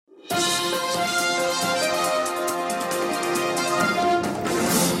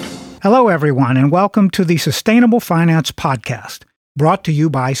Hello, everyone, and welcome to the Sustainable Finance Podcast, brought to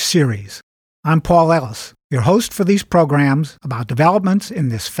you by Ceres. I'm Paul Ellis, your host for these programs about developments in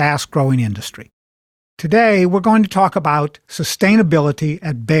this fast-growing industry. Today, we're going to talk about sustainability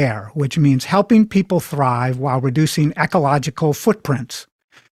at Bayer, which means helping people thrive while reducing ecological footprints.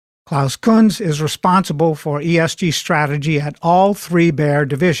 Klaus Kunz is responsible for ESG strategy at all three Bayer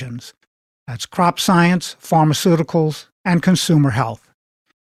divisions. That's crop science, pharmaceuticals, and consumer health.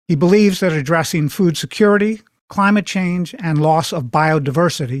 He believes that addressing food security, climate change, and loss of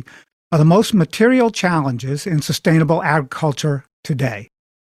biodiversity are the most material challenges in sustainable agriculture today.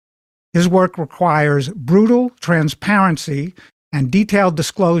 His work requires brutal transparency and detailed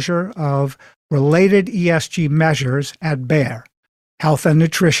disclosure of related ESG measures at Bayer, Health and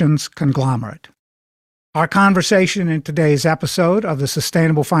Nutrition's conglomerate. Our conversation in today's episode of the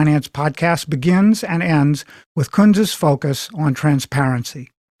Sustainable Finance Podcast begins and ends with Kunz's focus on transparency.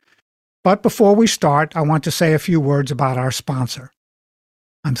 But before we start, I want to say a few words about our sponsor.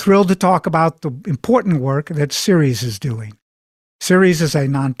 I'm thrilled to talk about the important work that Ceres is doing. Ceres is a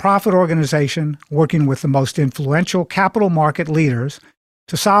nonprofit organization working with the most influential capital market leaders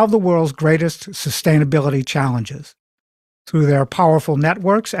to solve the world's greatest sustainability challenges. Through their powerful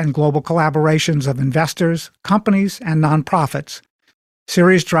networks and global collaborations of investors, companies, and nonprofits,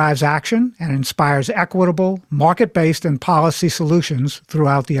 Ceres drives action and inspires equitable, market-based, and policy solutions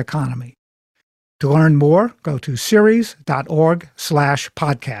throughout the economy. To learn more, go to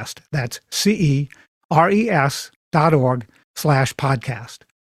ceres.org/podcast. That's CERES.org/podcast.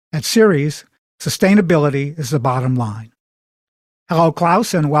 At Ceres, sustainability is the bottom line. Hello,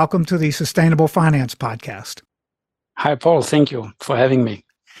 Klaus, and welcome to the Sustainable Finance Podcast. Hi, Paul. Thank you for having me.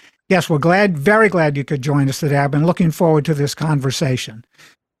 Yes, we're very glad you could join us today. I've been looking forward to this conversation.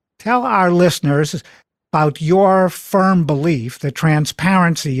 Tell our listeners about your firm belief that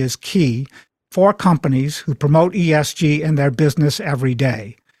transparency is key for companies who promote ESG in their business every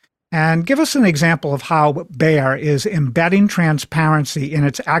day. And give us an example of how Bayer is embedding transparency in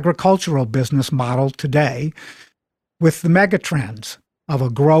its agricultural business model today with the megatrends of a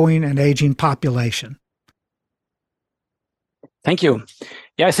growing and aging population. Thank you.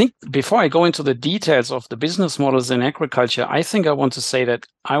 Yeah, I think before I go into the details of the business models in agriculture, I think I want to say that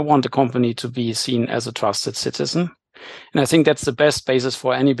I want the company to be seen as a trusted citizen. And I think that's the best basis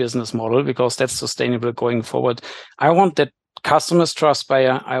for any business model because that's sustainable going forward. I want that customers trust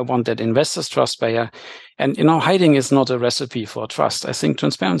Bayer. I want that investors trust Bayer. And, hiding is not a recipe for trust. I think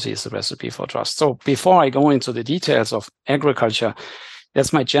transparency is a recipe for trust. So before I go into the details of agriculture,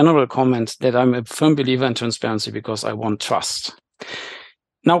 that's my general comment that I'm a firm believer in transparency because I want trust.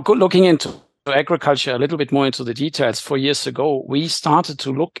 Now, looking into agriculture a little bit more into the details, 4 years ago, we started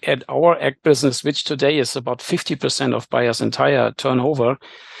to look at our ag business, which today is about 50% of Bayer's entire turnover,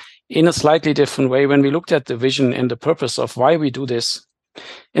 in a slightly different way when we looked at the vision and the purpose of why we do this.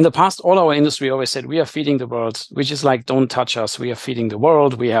 In the past, all our industry always said we are feeding the world, which is like don't touch us. We are feeding the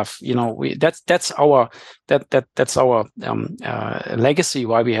world. We have, that's our legacy.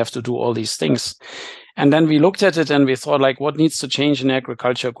 Why we have to do all these things. And then we looked at it and we thought, like, what needs to change in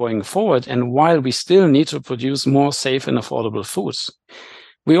agriculture going forward? And while we still need to produce more safe and affordable foods,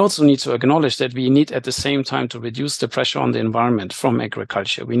 we also need to acknowledge that we need at the same time to reduce the pressure on the environment from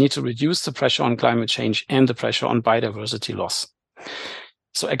agriculture. We need to reduce the pressure on climate change and the pressure on biodiversity loss.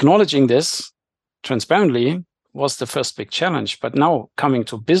 So acknowledging this transparently was the first big challenge. But now coming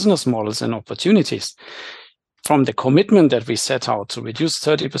to business models and opportunities, from the commitment that we set out to reduce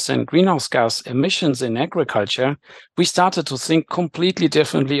 30% greenhouse gas emissions in agriculture, we started to think completely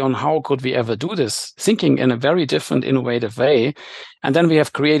differently on how could we ever do this, thinking in a very different, innovative way. And then we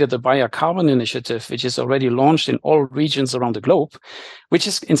have created the Bayer Carbon Initiative, which is already launched in all regions around the globe, which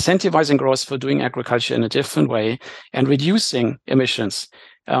is incentivizing growers for doing agriculture in a different way and reducing emissions.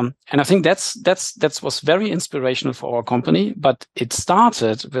 And I think that was very inspirational for our company, but it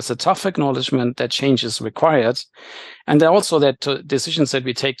started with a tough acknowledgement that change is required, and also that decisions that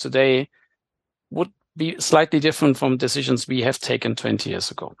we take today would be slightly different from decisions we have taken 20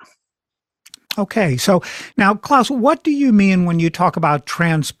 years ago. Okay, so now, Klaus, what do you mean when you talk about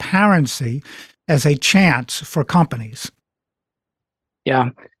transparency as a chance for companies? Yeah,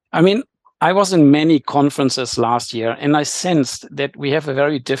 I mean, I was in many conferences last year, and I sensed that we have a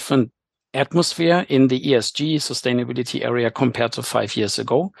very different atmosphere in the ESG sustainability area compared to 5 years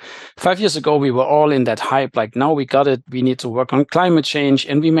ago. 5 years ago, we were all in that hype, like now we got it, we need to work on climate change,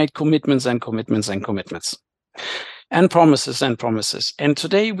 and we made commitments and commitments and commitments. And promises and promises. And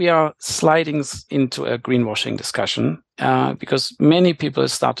today we are sliding into a greenwashing discussion because many people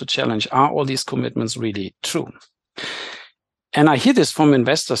start to challenge, are all these commitments really true? And I hear this from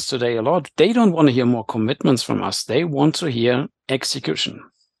investors today a lot. They don't want to hear more commitments from us. They want to hear execution.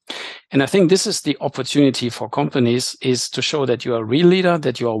 And I think this is the opportunity for companies, is to show that you are a real leader,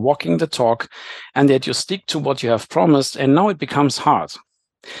 that you are walking the talk, and that you stick to what you have promised. And now it becomes hard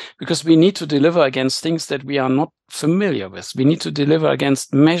because we need to deliver against things that we are not familiar with. We need to deliver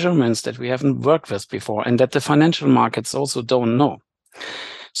against measurements that we haven't worked with before and that the financial markets also don't know.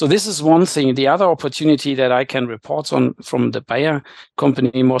 So this is one thing. The other opportunity that I can report on from the Bayer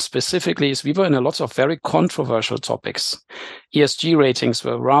company more specifically is we were in a lot of very controversial topics. ESG ratings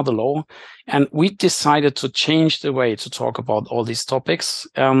were rather low, and we decided to change the way to talk about all these topics,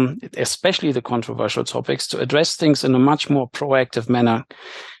 especially the controversial topics, to address things in a much more proactive manner,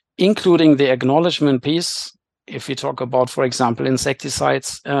 including the acknowledgement piece. If we talk about, for example,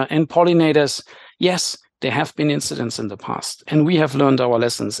 insecticides and pollinators, yes, there have been incidents in the past, and we have learned our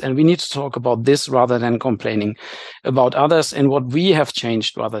lessons, and we need to talk about this rather than complaining about others and what we have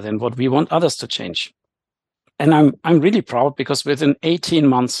changed rather than what we want others to change. And I'm really proud because within 18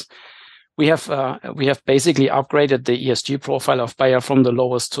 months, we have basically upgraded the ESG profile of Bayer from the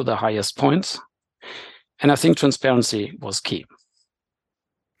lowest to the highest point. And I think transparency was key.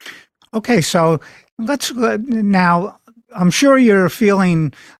 Okay, so let's now. I'm sure you're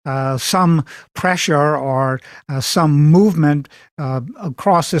feeling some pressure or some movement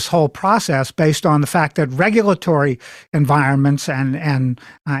across this whole process based on the fact that regulatory environments and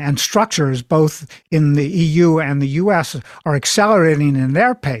structures, both in the EU and the US, are accelerating in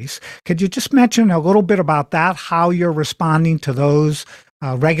their pace. Could you just mention a little bit about that, how you're responding to those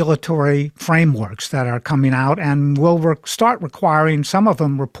regulatory frameworks that are coming out and will start requiring some of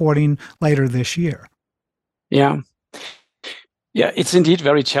them reporting later this year? Yeah, it's indeed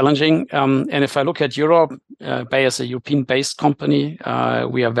very challenging. And if I look at Europe, Bayer is a European-based company.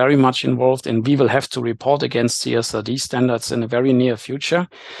 We are very much involved, and we will have to report against CSRD standards in the very near future.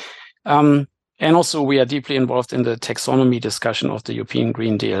 And also, we are deeply involved in the taxonomy discussion of the European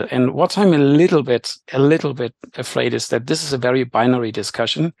Green Deal. And what I'm a little bit afraid is that this is a very binary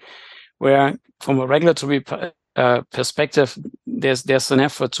discussion, where from a regulatory perspective, there's an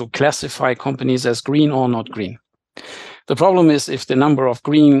effort to classify companies as green or not green. The problem is if the number of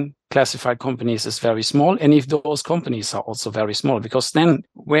green classified companies is very small, and if those companies are also very small, because then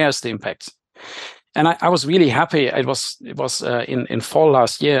where's the impact? And I was really happy. It was in fall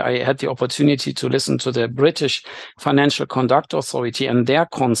last year, I had the opportunity to listen to the British Financial Conduct Authority and their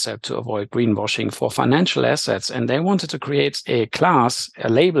concept to avoid greenwashing for financial assets. And they wanted to create a class, a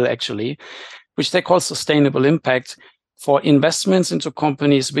label actually, which they call sustainable impact, for investments into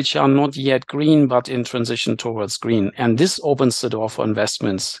companies which are not yet green, but in transition towards green. And this opens the door for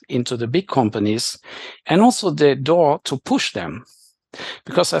investments into the big companies and also the door to push them.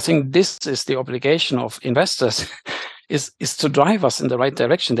 Because I think this is the obligation of investors is to drive us in the right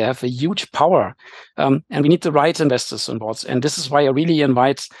direction. They have a huge power, and we need the right investors on board. And this is why I really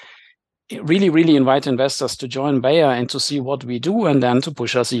invite investors to join Bayer and to see what we do and then to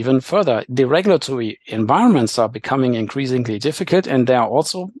push us even further. The regulatory environments are becoming increasingly difficult, and they are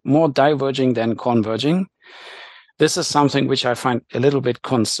also more diverging than converging. This is something which I find a little bit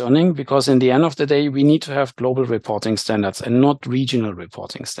concerning because in the end of the day, we need to have global reporting standards and not regional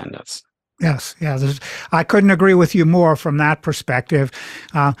reporting standards. Yes, I couldn't agree with you more from that perspective.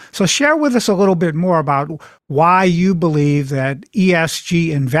 So share with us a little bit more about why you believe that ESG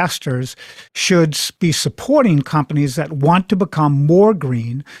investors should be supporting companies that want to become more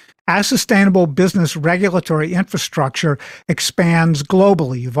green as sustainable business regulatory infrastructure expands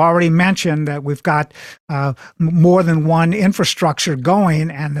globally. You've already mentioned that we've got more than one infrastructure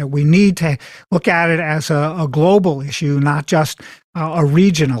going and that we need to look at it as a global issue, not just a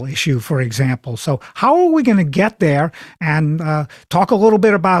regional issue, for example. So how are we going to get there? And talk a little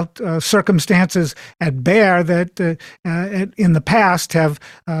bit about circumstances at Bayer that in the past have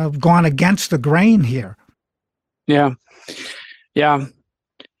gone against the grain here. Yeah.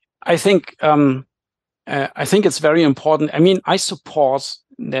 I think it's very important. I mean, I support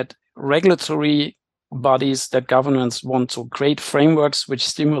that regulatory bodies, that governments want to create frameworks which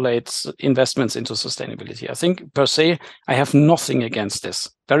stimulates investments into sustainability. I think per se, I have nothing against this.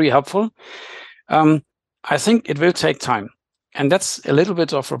 Very helpful. I think it will take time. And that's a little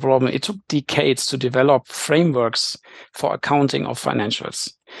bit of a problem. It took decades to develop frameworks for accounting of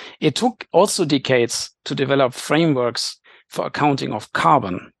financials. It took also decades to develop frameworks for accounting of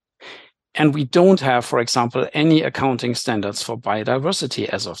carbon. And we don't have, for example, any accounting standards for biodiversity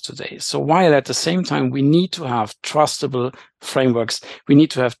as of today. So while at the same time, we need to have trustable frameworks, we need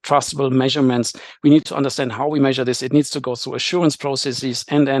to have trustable measurements, we need to understand how we measure this, it needs to go through assurance processes,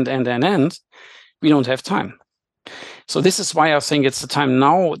 and we don't have time. So this is why I think it's the time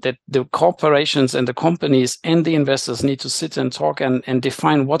now that the corporations and the companies and the investors need to sit and talk and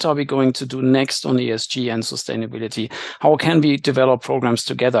define what are we going to do next on ESG and sustainability. How can we develop programs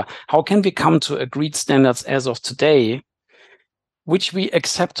together? How can we come to agreed standards as of today, which we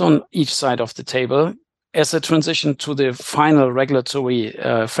accept on each side of the table as a transition to the final regulatory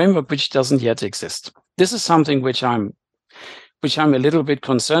framework, which doesn't yet exist. This is something which I'm a little bit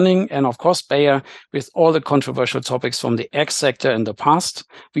concerning. And of course, Bayer, with all the controversial topics from the ag sector in the past,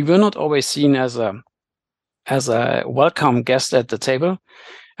 we were not always seen as a welcome guest at the table.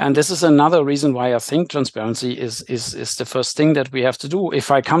 And this is another reason why I think transparency is the first thing that we have to do.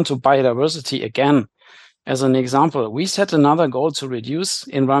 If I come to biodiversity again, as an example, we set another goal to reduce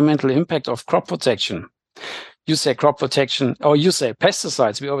environmental impact of crop protection. You say crop protection, or you say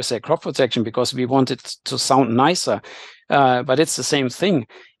pesticides. We always say crop protection because we want it to sound nicer, but it's the same thing.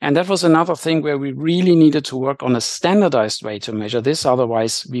 And that was another thing where we really needed to work on a standardized way to measure this.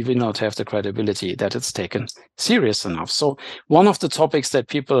 Otherwise, we will not have the credibility that it's taken serious enough. So one of the topics that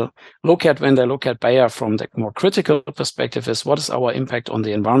people look at when they look at Bayer from the more critical perspective is, what is our impact on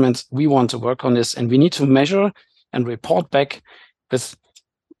the environment? We want to work on this, and we need to measure and report back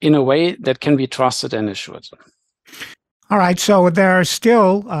in a way that can be trusted and assured. All right. So there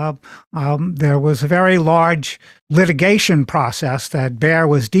was a very large litigation process that Bayer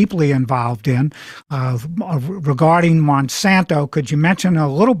was deeply involved in regarding Monsanto. Could you mention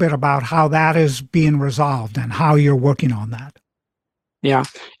a little bit about how that is being resolved and how you're working on that? Yeah,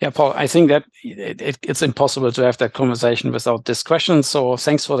 Paul, I think that it's impossible to have that conversation without this question. So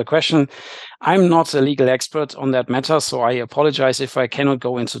thanks for the question. I'm not a legal expert on that matter, so I apologize if I cannot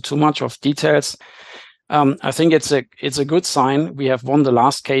go into too much of details. I think it's a good sign. We have won the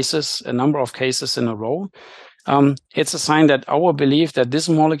last cases, a number of cases in a row. It's a sign that our belief that this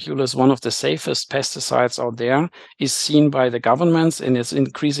molecule is one of the safest pesticides out there is seen by the governments, and it's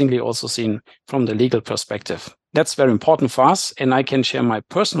increasingly also seen from the legal perspective. That's very important for us, and I can share my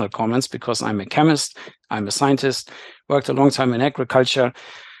personal comments because I'm a chemist, I'm a scientist, worked a long time in agriculture,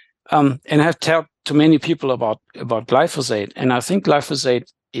 and have talked to many people about glyphosate, and I think glyphosate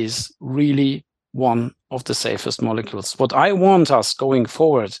is really one of the safest molecules. What I want us going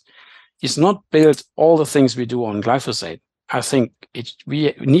forward is not build all the things we do on glyphosate. I think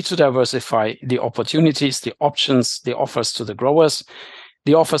we need to diversify the opportunities, the options, the offers to the growers,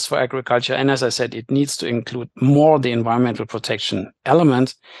 the offers for agriculture. And as I said, it needs to include more the environmental protection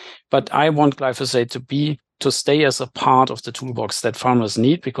element. But I want glyphosate to stay as a part of the toolbox that farmers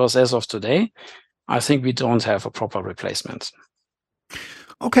need, because as of today, I think we don't have a proper replacement.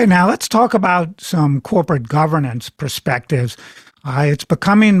 Okay, now let's talk about some corporate governance perspectives. It's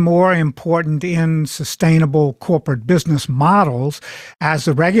becoming more important in sustainable corporate business models as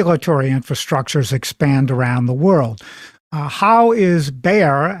the regulatory infrastructures expand around the world. How is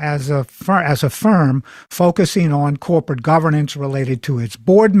Bayer as a firm focusing on corporate governance related to its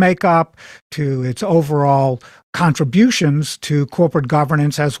board makeup, to its overall contributions to corporate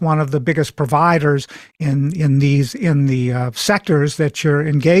governance as one of the biggest providers in the sectors that you're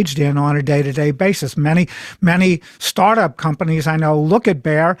engaged in on a day-to-day basis? Many startup companies I know look at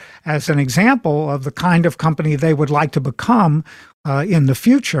Bayer as an example of the kind of company they would like to become in the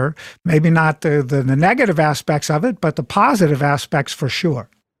future. Maybe not the negative aspects of it, but the positive aspects for sure.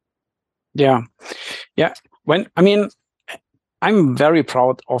 Yeah. I'm very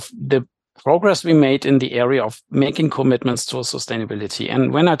proud of the progress we made in the area of making commitments to sustainability.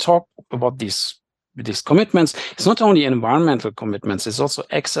 And when I talk about these commitments, it's not only environmental commitments, it's also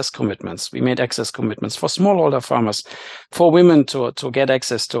access commitments. We made access commitments for smallholder farmers, for women to get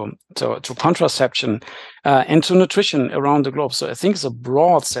access to contraception and to nutrition around the globe. So I think it's a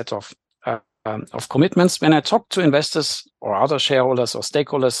broad set of commitments. When I talk to investors or other shareholders or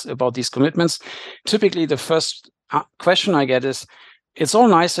stakeholders about these commitments, typically the first question I get is, it's all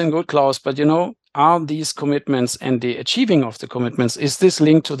nice and good, Klaus, but are these commitments and the achieving of the commitments, is this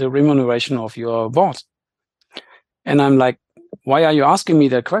linked to the remuneration of your board? And I'm like, why are you asking me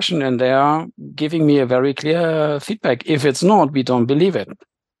that question? And they are giving me a very clear feedback. If it's not, we don't believe it.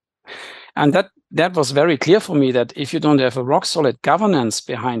 And that was very clear for me, that if you don't have a rock solid governance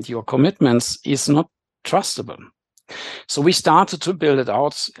behind your commitments, it's not trustable. So we started to build it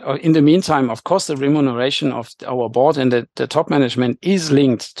out. In the meantime, of course, the remuneration of our board and the top management is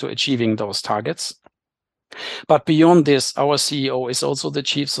linked to achieving those targets. But beyond this, our CEO is also the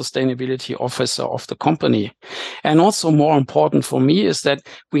chief sustainability officer of the company. And also more important for me is that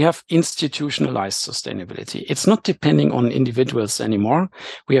we have institutionalized sustainability. It's not depending on individuals anymore.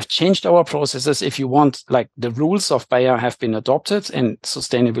 We have changed our processes. If you want, like the rules of Bayer have been adopted and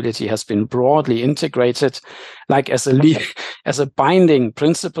sustainability has been broadly integrated, like as a binding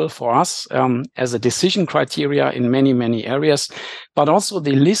principle for us, as a decision criteria in many, many areas, but also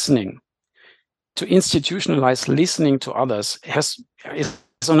the listening. To institutionalize listening to others is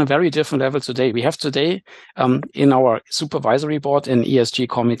on a very different level today. We have today in our supervisory board an ESG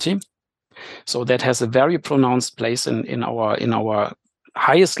committee, so that has a very pronounced place in our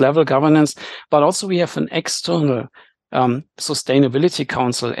highest level governance. But also we have an external sustainability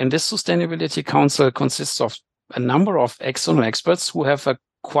council, and this sustainability council consists of a number of external experts who have a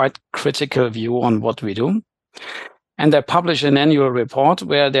quite critical view on what we do. And they publish an annual report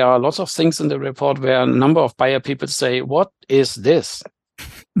where there are lots of things in the report where a number of Bayer people say, what is this?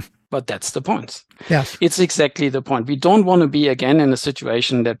 But that's the point. Yes. It's exactly the point. We don't want to be again in a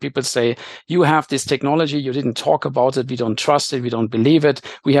situation that people say, you have this technology, you didn't talk about it, we don't trust it, we don't believe it.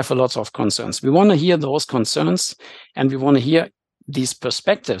 We have a lot of concerns. We want to hear those concerns, and we want to hear these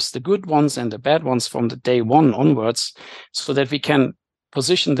perspectives, the good ones and the bad ones from the day one onwards, so that we can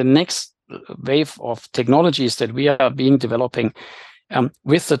position the next wave of technologies that we are developing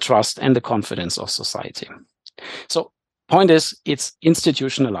with the trust and the confidence of society. So point is, it's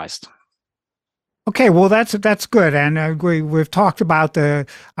institutionalized. Okay, well, that's good, and we've talked about the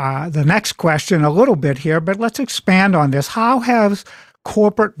next question a little bit here, but let's expand on this. How has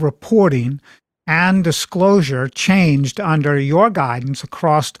corporate reporting and disclosure changed under your guidance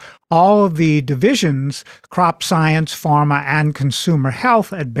across all of the divisions, crop science, pharma, and consumer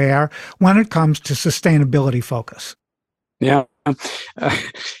health at Bayer when it comes to sustainability focus? Yeah,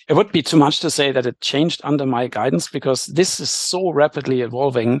 it would be too much to say that it changed under my guidance, because this is so rapidly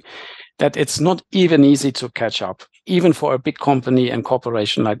evolving that it's not even easy to catch up. Even for a big company and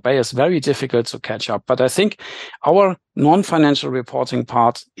corporation like Bayer, it's very difficult to catch up. But I think our non-financial reporting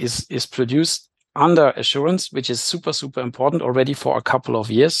part is produced under assurance, which is super, super important already for a couple of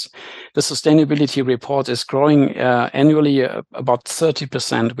years. The sustainability report is growing annually about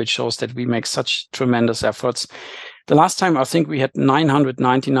 30%, which shows that we make such tremendous efforts. The last time, I think we had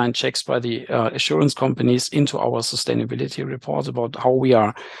 999 checks by the assurance companies into our sustainability report about how we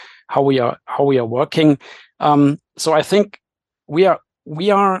are working. So I think we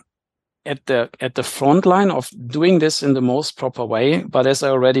are at the front line of doing this in the most proper way. But as I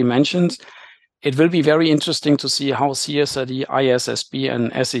already mentioned, it will be very interesting to see how CSRD, ISSB,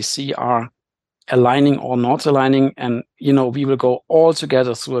 and SEC are aligning or not aligning. And, we will go all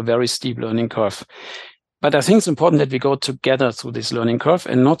together through a very steep learning curve. But I think it's important that we go together through this learning curve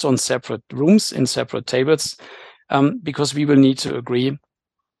and not on separate rooms, in separate tables, because we will need to agree.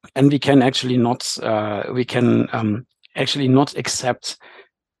 And we can actually not accept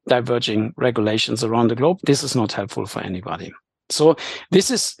diverging regulations around the globe. This is not helpful for anybody. So this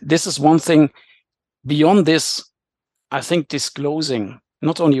is one thing. Beyond this, I think disclosing,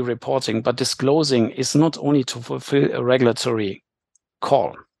 not only reporting, but disclosing is not only to fulfill a regulatory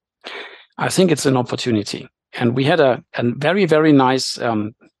call. I think it's an opportunity. And we had a very, very nice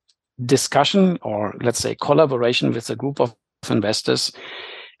discussion, or let's say collaboration, with a group of investors.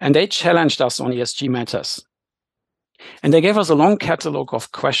 And they challenged us on ESG matters. And they gave us a long catalog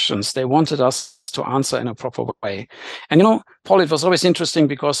of questions they wanted us to answer in a proper way. And Paul, it was always interesting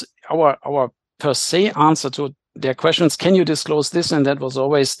because our per se answer to their questions, can you disclose this? And that was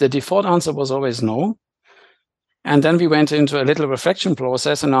always, the default answer was always no. And then we went into a little reflection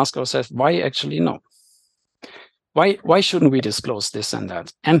process and asked ourselves, why actually no? Why shouldn't we disclose this and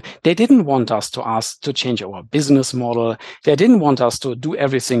that? And they didn't want us to change our business model. They didn't want us to do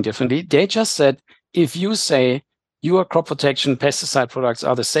everything differently. They just said, if you say your crop protection pesticide products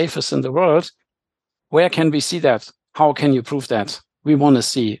are the safest in the world, where can we see that? How can you prove that? We want to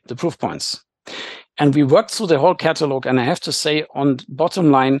see the proof points. And we worked through the whole catalog. And I have to say, on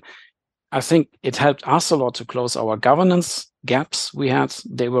bottom line, I think it helped us a lot to close our governance gaps we had.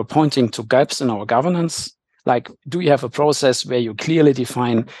 They were pointing to gaps in our governance. Like, do you have a process where you clearly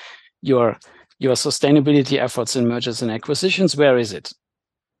define your sustainability efforts in mergers and acquisitions? Where is it?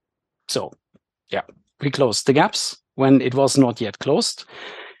 So, yeah, we closed the gaps when it was not yet closed.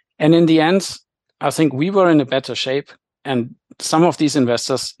 And in the end, I think we were in a better shape. And some of these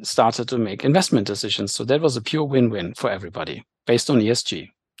investors started to make investment decisions. So that was a pure win-win for everybody based on ESG.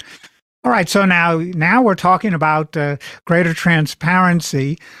 All right, so now we're talking about greater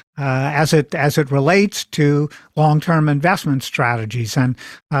transparency as it relates to long-term investment strategies, and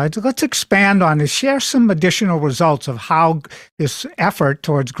let's expand on this. Share some additional results of how this effort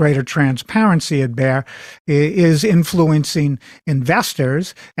towards greater transparency at Bayer is influencing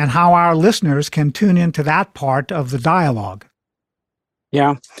investors, and how our listeners can tune into that part of the dialogue.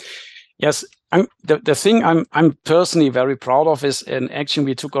 Yeah. Yes. The thing I'm personally very proud of is an action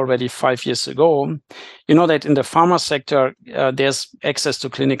we took already 5 years ago. You know that in the pharma sector, there's access to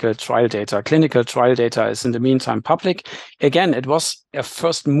clinical trial data. Clinical trial data is in the meantime public. Again, it was a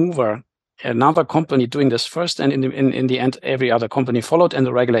first mover, another company doing this first, and in the end, every other company followed, and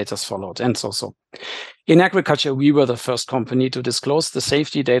the regulators followed, and so. In agriculture, we were the first company to disclose the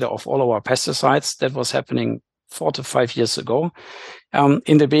safety data of all our pesticides. That was happening 4 to 5 years ago.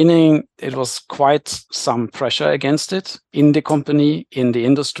 In the beginning, it was quite some pressure against it in the company, in the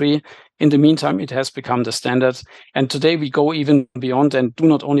industry. In the meantime, it has become the standard. And today we go even beyond and do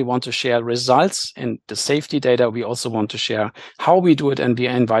not only want to share results and the safety data, we also want to share how we do it, and we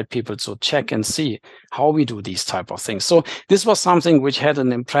invite people to check and see how we do these type of things. So this was something which had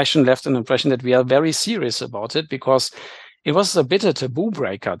left an impression that we are very serious about it, because it was a bit a taboo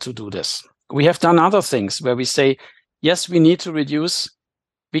breaker to do this. We have done other things where we say, yes, we need to reduce.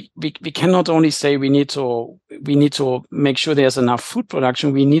 We cannot only say we need to make sure there's enough food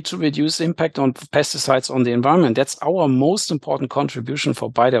production. We need to reduce impact on pesticides on the environment. That's our most important contribution for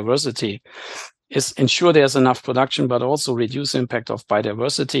biodiversity, is ensure there's enough production, but also reduce impact of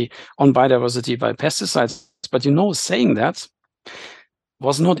biodiversity by pesticides. But saying that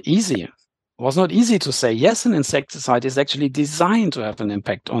was not easy. It was not easy to say, yes, an insecticide is actually designed to have an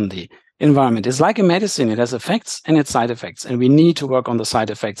impact on the environment. It's like a medicine. It has effects and its side effects, and we need to work on the side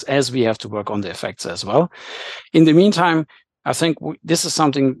effects as we have to work on the effects as well. In the meantime, I think this is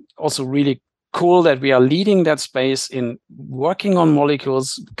something also really cool, that we are leading that space in working on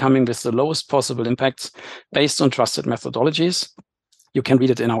molecules coming with the lowest possible impacts based on trusted methodologies. You can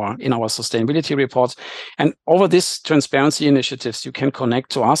read it in our sustainability report. And over these transparency initiatives, you can connect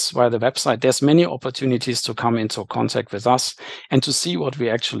to us via the website. There's many opportunities to come into contact with us and to see what we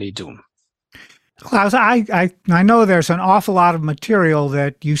actually do. Klaus, I know there's an awful lot of material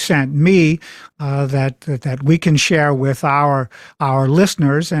that you sent me that we can share with our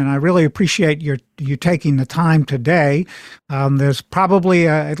listeners, and I really appreciate you taking the time today. There's probably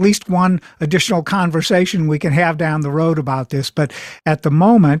at least one additional conversation we can have down the road about this, but at the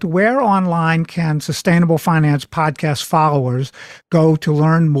moment, where online can Sustainable Finance Podcast followers go to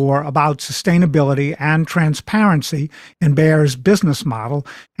learn more about sustainability and transparency in Bayer's business model,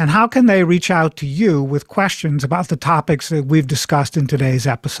 and how can they reach out to you with questions about the topics that we've discussed in today's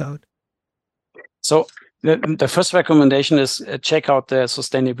episode? So the first recommendation is check out the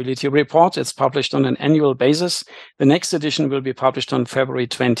sustainability report. It's published on an annual basis. The next edition will be published on February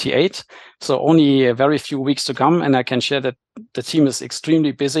 28th. So only a very few weeks to come. And I can share that the team is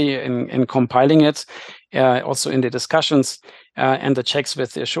extremely busy in compiling it, also in the discussions and the checks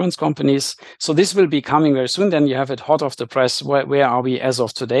with the assurance companies. So this will be coming very soon. Then you have it hot off the press. Where are we as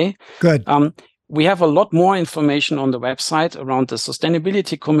of today? Good. We have a lot more information on the website around the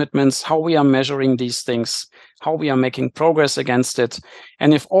sustainability commitments, how we are measuring these things, how we are making progress against it.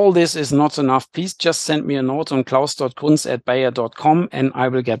 And if all this is not enough, please just send me a note on klaus.kunz@bayer.com and I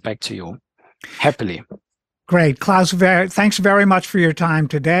will get back to you happily. Great. Klaus, thanks very much for your time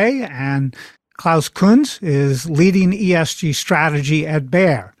today. And Klaus Kunz is leading ESG strategy at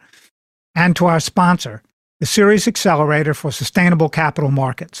Bayer. And to our sponsor, the Ceres Accelerator for Sustainable Capital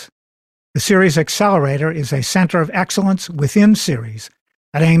Markets. The Ceres Accelerator is a center of excellence within Ceres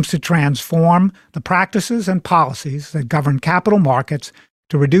that aims to transform the practices and policies that govern capital markets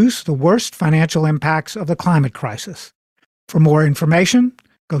to reduce the worst financial impacts of the climate crisis. For more information,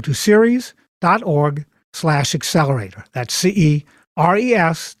 go to ceres.org/accelerator. That's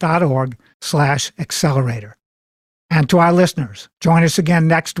CERES.org/accelerator. And to our listeners, join us again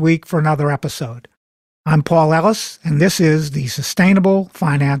next week for another episode. I'm Paul Ellis, and this is the Sustainable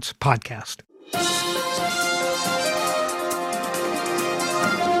Finance Podcast.